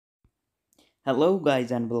Hello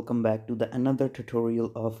guys and welcome back to the another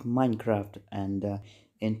tutorial of Minecraft, and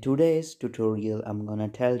in today's tutorial I'm gonna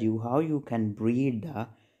tell you how you can breed the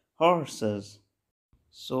horses.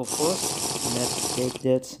 So first let's take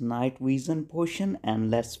this night vision potion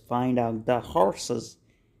and let's find out the horses.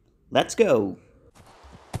 Let's go.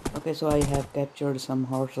 Okay, so I have captured some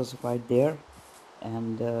horses right there,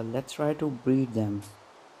 and let's try to breed them.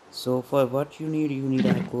 So for what you need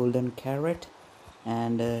a golden carrot,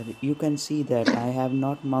 and you can see that I have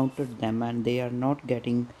not mounted them and they are not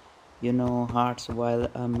getting hearts while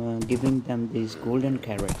I'm giving them these golden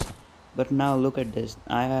carrots. But now look at this,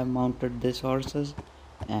 I have mounted these horses,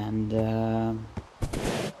 and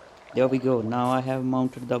there we go. Now I have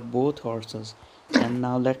mounted the both horses, and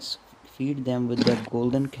now let's feed them with the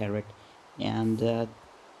golden carrot, and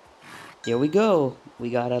there we go,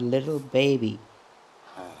 we got a little baby.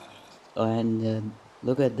 And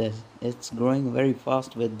look at this, it's growing very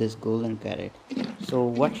fast with this golden carrot. So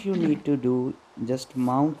what you need to do, just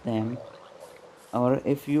mount them, or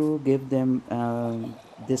if you give them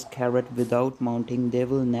this carrot without mounting, they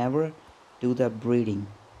will never do the breeding.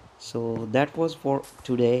 So that was for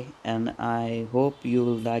today, and I hope you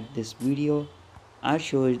will like this video. I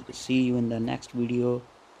should see you in the next video.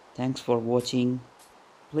 Thanks for watching.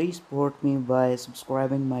 Please support me by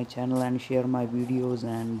subscribing my channel and share my videos,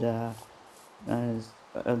 and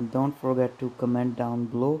don't forget to comment down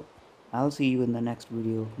below. I'll see you in the next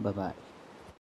video. Bye bye.